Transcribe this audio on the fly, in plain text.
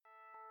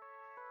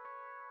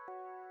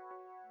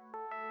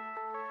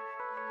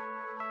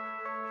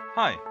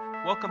Hi,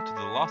 welcome to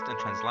the Lost in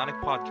Transatlantic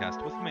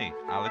podcast with me,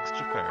 Alex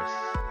Jafaris.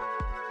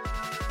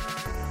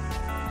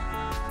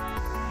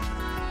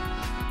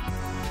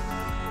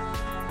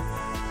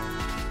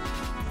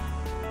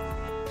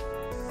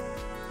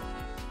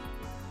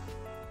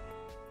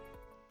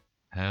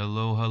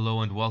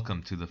 Hello, and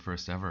welcome to the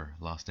first ever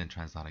Lost in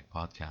Transatlantic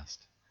podcast.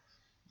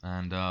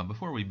 And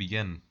before we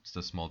begin, just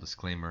a small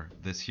disclaimer.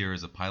 This here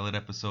is a pilot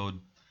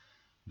episode.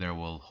 There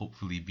will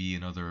hopefully be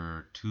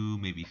another 2,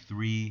 maybe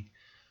 3,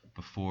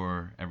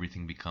 before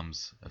everything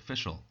becomes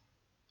official.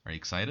 Are you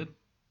excited?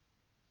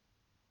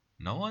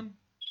 No one?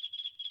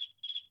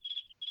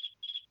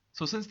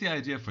 So since the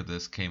idea for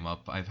this came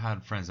up, I've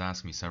had friends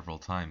ask me several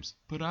times,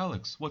 "But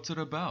Alex, what's it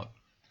about?"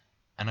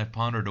 And I've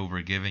pondered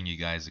over giving you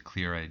guys a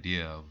clear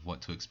idea of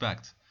what to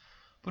expect.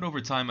 But over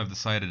time I've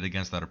decided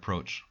against that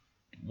approach.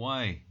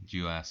 Why, do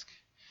you ask?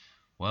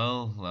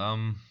 Well,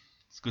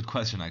 it's a good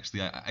question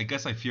actually. I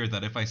guess I fear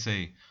that if I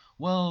say,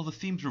 well, the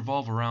themes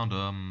revolve around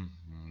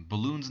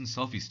balloons and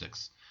selfie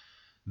sticks,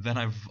 then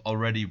I've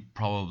already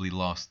probably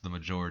lost the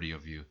majority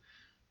of you.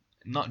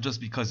 Not just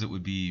because it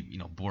would be,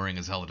 boring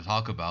as hell to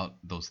talk about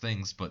those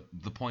things, but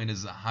the point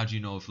is, how do you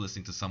know if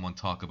listening to someone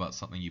talk about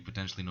something you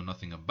potentially know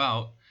nothing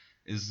about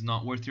is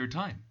not worth your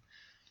time?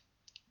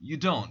 You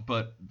don't,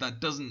 but that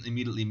doesn't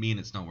immediately mean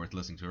it's not worth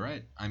listening to,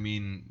 right? I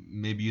mean,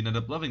 maybe you'd end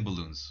up loving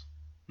balloons.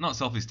 Not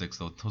selfie sticks,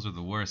 though, those are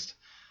the worst.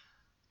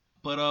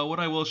 But what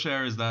I will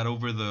share is that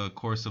over the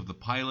course of the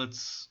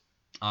pilots,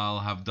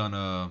 I'll have done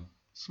a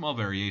small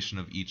variation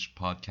of each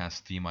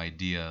podcast theme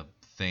idea,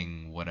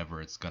 thing,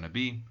 whatever it's gonna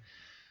be.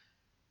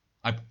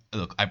 I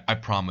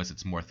promise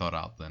it's more thought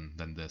out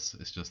than this.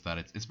 It's just that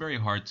it's very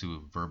hard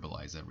to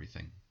verbalize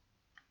everything.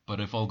 But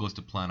if all goes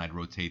to plan, I'd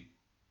rotate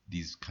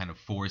these kind of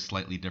 4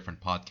 slightly different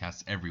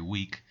podcasts every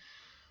week,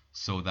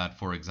 so that,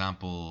 for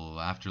example,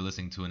 after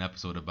listening to an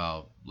episode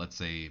about, let's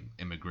say,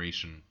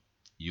 immigration,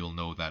 you'll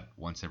know that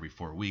once every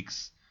 4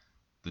 weeks,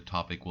 the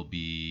topic will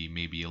be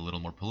maybe a little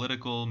more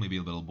political, maybe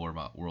a little more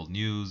about world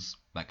news,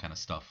 that kind of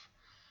stuff.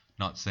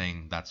 Not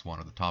saying that's one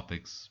of the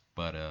topics,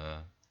 but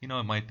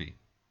it might be,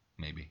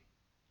 maybe.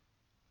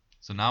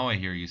 So now I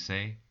hear you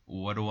say,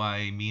 what do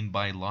I mean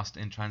by Lost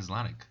in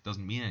Transatlantic?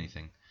 Doesn't mean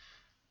anything.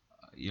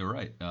 You're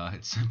right.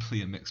 It's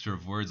simply a mixture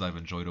of words I've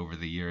enjoyed over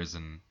the years,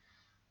 and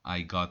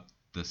I got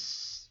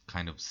this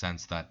kind of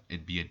sense that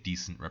it'd be a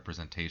decent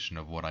representation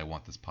of what I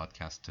want this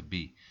podcast to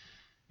be.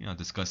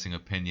 Discussing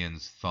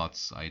opinions,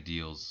 thoughts,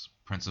 ideals,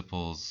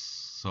 principles,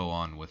 so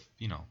on with,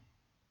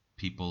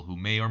 people who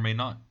may or may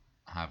not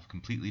have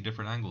completely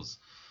different angles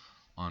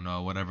on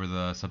whatever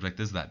the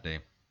subject is that day.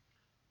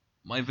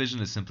 My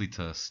vision is simply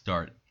to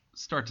start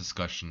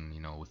discussion,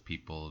 with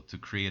people, to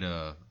create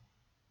a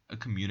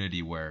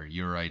community where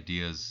your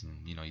ideas,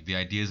 and, the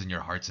ideas in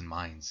your hearts and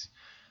minds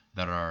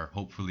that are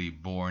hopefully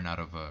born out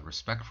of a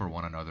respect for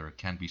one another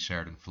can be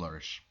shared and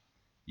flourish.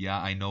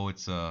 Yeah, I know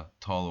it's a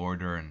tall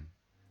order and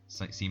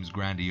seems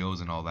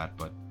grandiose and all that,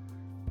 but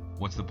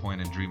what's the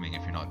point in dreaming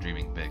if you're not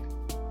dreaming big?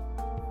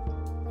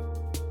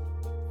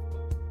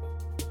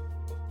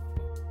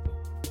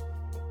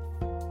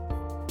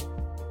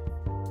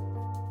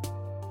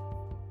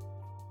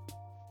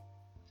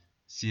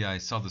 See, I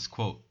saw this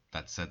quote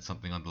that said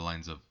something on the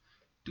lines of,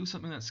 do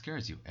something that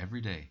scares you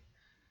every day.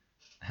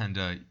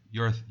 And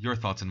your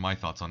thoughts and my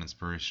thoughts on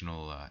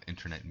inspirational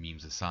internet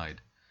memes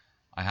aside,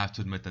 I have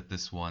to admit that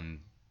this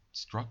one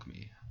struck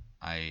me.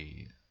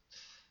 I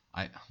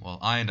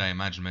and I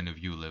imagine many of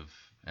you live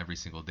every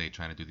single day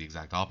trying to do the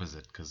exact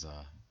opposite, because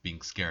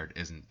being scared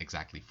isn't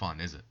exactly fun,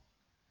 is it?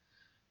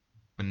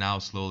 But now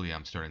slowly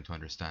I'm starting to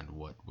understand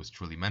what was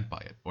truly meant by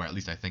it, or at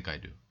least I think I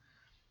do.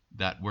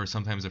 That we're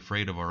sometimes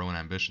afraid of our own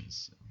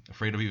ambitions,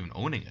 afraid of even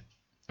owning it,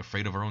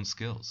 afraid of our own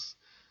skills,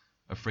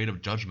 afraid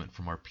of judgment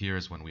from our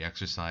peers when we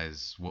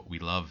exercise what we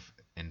love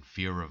in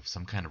fear of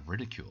some kind of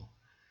ridicule.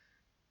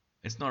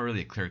 It's not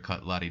really a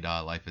clear-cut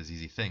la-di-da life is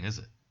easy thing, is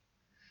it?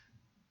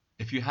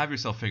 If you have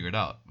yourself figured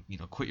out,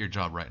 quit your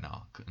job right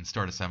now and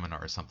start a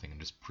seminar or something and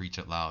just preach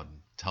it loud and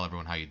tell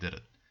everyone how you did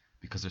it.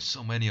 Because there's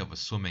so many of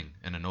us swimming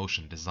in an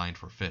ocean designed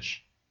for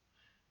fish.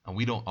 And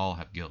we don't all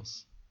have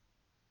gills.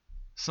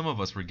 Some of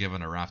us were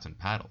given a raft and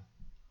paddle.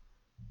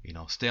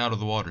 Stay out of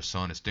the water,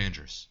 son, it's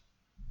dangerous.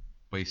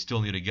 But you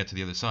still need to get to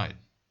the other side.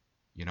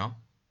 You know?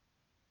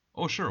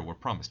 Oh sure, we're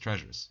promised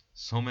treasures.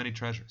 So many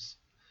treasures.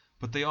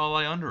 But they all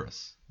lie under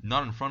us,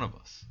 not in front of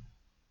us.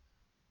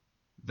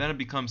 Then it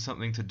becomes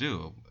something to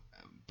do,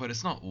 but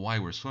it's not why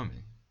we're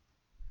swimming.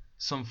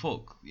 Some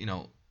folk,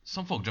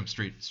 jump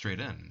straight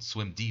in and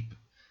swim deep,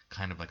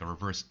 kind of like a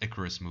reverse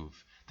Icarus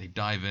move. They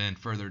dive in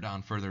further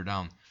down, further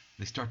down.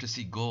 They start to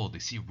see gold, they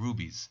see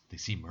rubies, they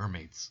see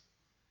mermaids.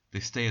 They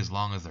stay as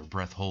long as their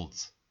breath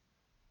holds.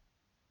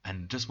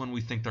 And just when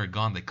we think they're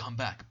gone, they come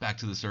back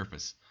to the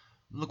surface.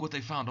 Look what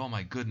they found, oh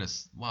my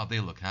goodness. Wow, they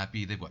look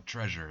happy, they've got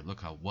treasure.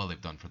 Look how well they've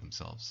done for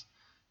themselves.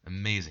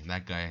 Amazing,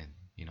 that guy,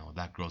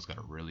 that girl's got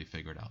it really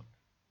figured out.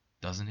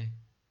 Doesn't he?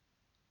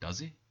 Does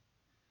he?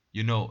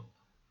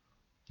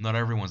 Not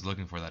everyone's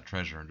looking for that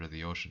treasure under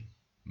the ocean.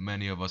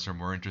 Many of us are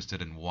more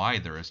interested in why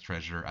there is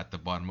treasure at the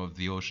bottom of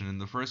the ocean in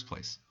the first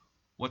place.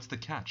 What's the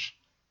catch?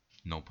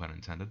 No pun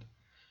intended.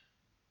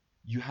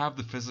 You have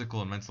the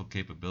physical and mental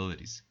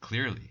capabilities,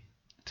 clearly,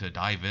 to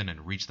dive in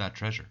and reach that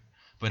treasure.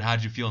 But how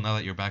do you feel now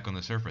that you're back on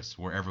the surface,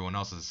 where everyone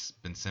else has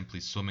been simply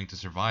swimming to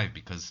survive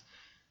because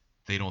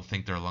they don't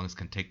think their lungs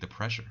can take the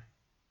pressure?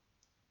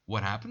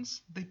 What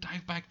happens? They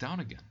dive back down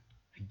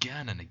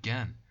again and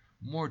again.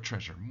 More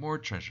treasure, more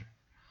treasure.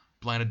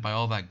 Blinded by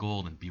all that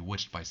gold and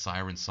bewitched by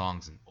siren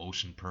songs and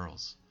ocean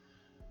pearls.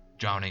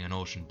 Drowning in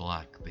ocean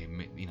black, they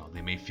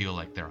may feel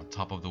like they're on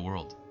top of the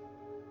world.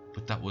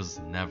 But that was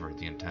never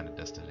the intended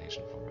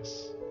destination for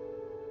us.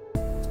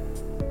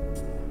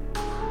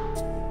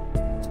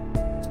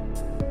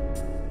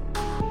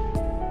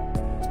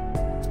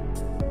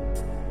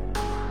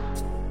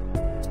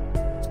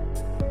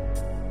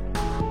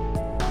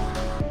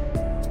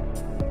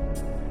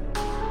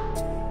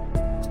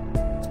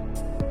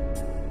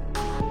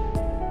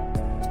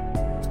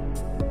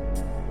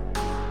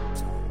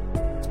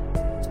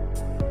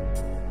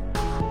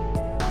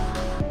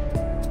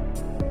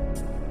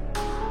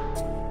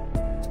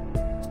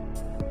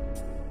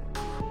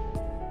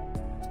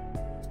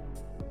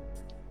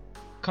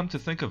 Come to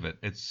think of it,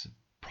 it's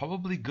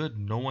probably good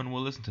no one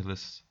will listen to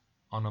this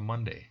on a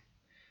Monday.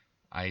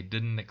 I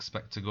didn't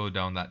expect to go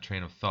down that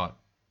train of thought.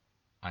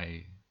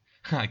 I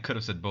I could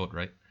have said boat,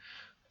 right?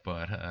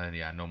 But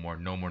yeah, no more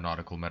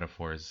nautical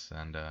metaphors,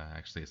 and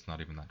actually it's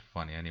not even that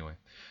funny anyway.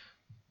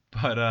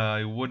 But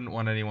I wouldn't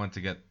want anyone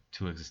to get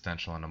too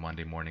existential on a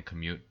Monday morning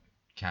commute.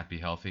 Can't be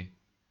healthy.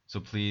 So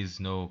please,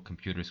 no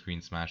computer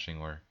screen smashing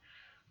or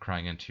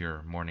crying into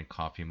your morning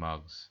coffee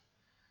mugs.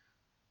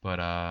 But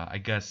I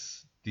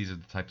guess these are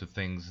the types of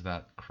things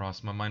that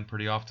cross my mind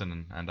pretty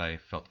often, and I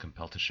felt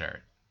compelled to share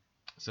it.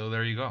 So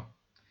there you go.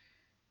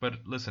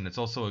 But listen, it's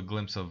also a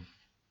glimpse of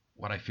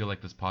what I feel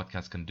like this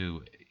podcast can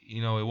do.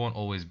 You know, it won't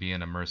always be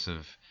an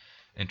immersive,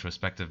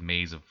 introspective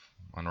maze of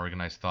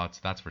unorganized thoughts,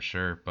 that's for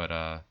sure,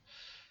 but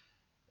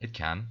it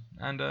can,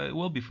 and it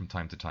will be from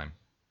time to time.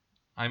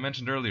 I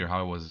mentioned earlier how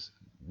I was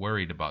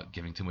worried about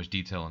giving too much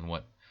detail on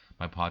what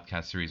my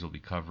podcast series will be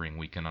covering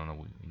week in on a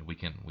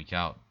week in, week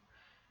out,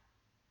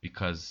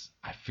 because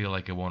I feel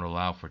like it won't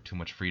allow for too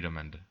much freedom,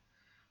 and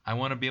I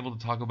want to be able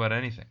to talk about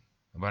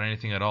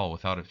anything at all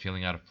without it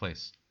feeling out of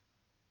place.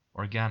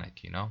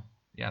 Organic, you know?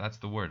 Yeah, that's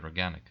the word,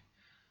 organic.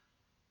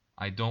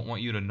 I don't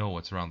want you to know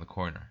what's around the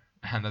corner,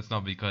 and that's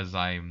not because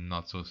I'm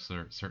not so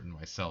certain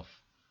myself.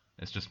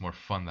 It's just more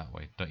fun that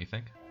way, don't you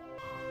think?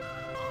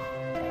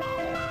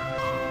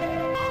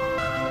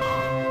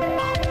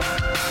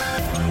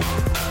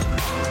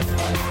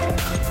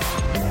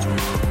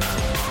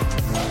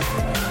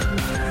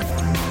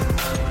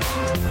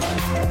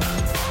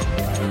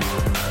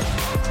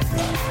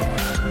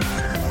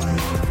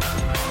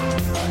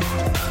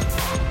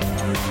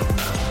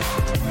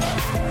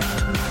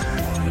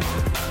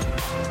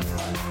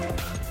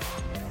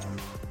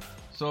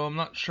 So I'm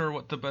not sure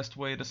what the best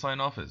way to sign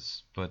off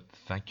is, but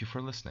thank you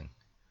for listening.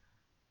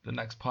 The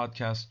next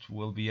podcast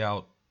will be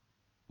out.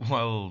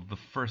 Well, the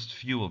first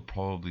few will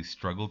probably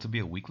struggle to be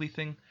a weekly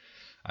thing.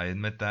 I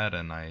admit that,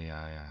 and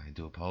I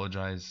do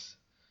apologize.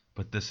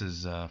 But this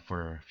is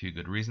for a few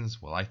good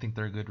reasons. Well, I think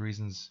there are good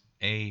reasons.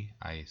 A,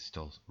 I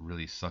still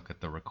really suck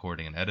at the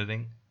recording and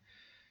editing.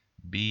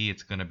 B,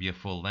 it's going to be a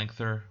full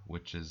lengther,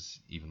 which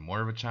is even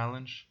more of a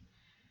challenge.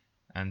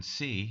 And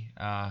C,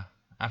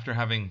 after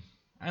having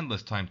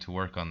endless time to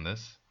work on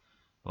this,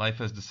 life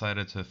has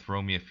decided to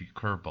throw me a few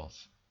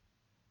curveballs.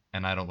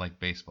 And I don't like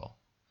baseball.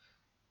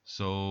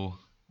 So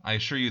I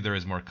assure you there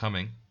is more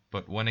coming,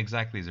 but when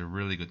exactly is a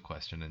really good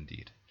question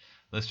indeed.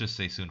 Let's just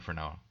say soon for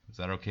now. Is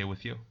that okay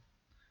with you?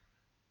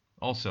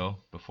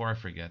 Also, before I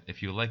forget,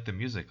 if you like the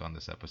music on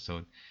this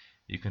episode,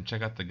 you can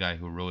check out the guy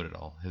who wrote it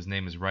all. His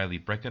name is Riley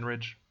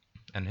Breckenridge,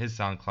 and his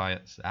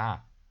SoundCloud is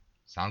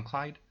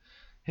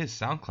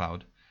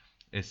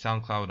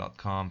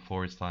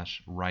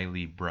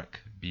soundcloud.com/Riley Breck,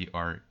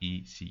 Breck.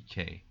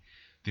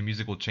 The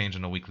music will change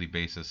on a weekly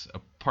basis,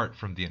 apart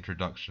from the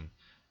introduction,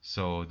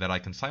 so that I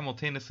can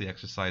simultaneously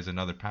exercise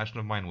another passion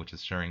of mine, which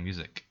is sharing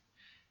music.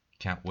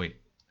 Can't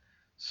wait.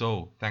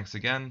 So, thanks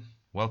again,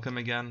 welcome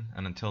again,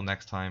 and until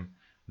next time,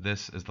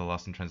 this is the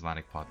Lost in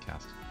Transatlantic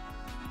podcast.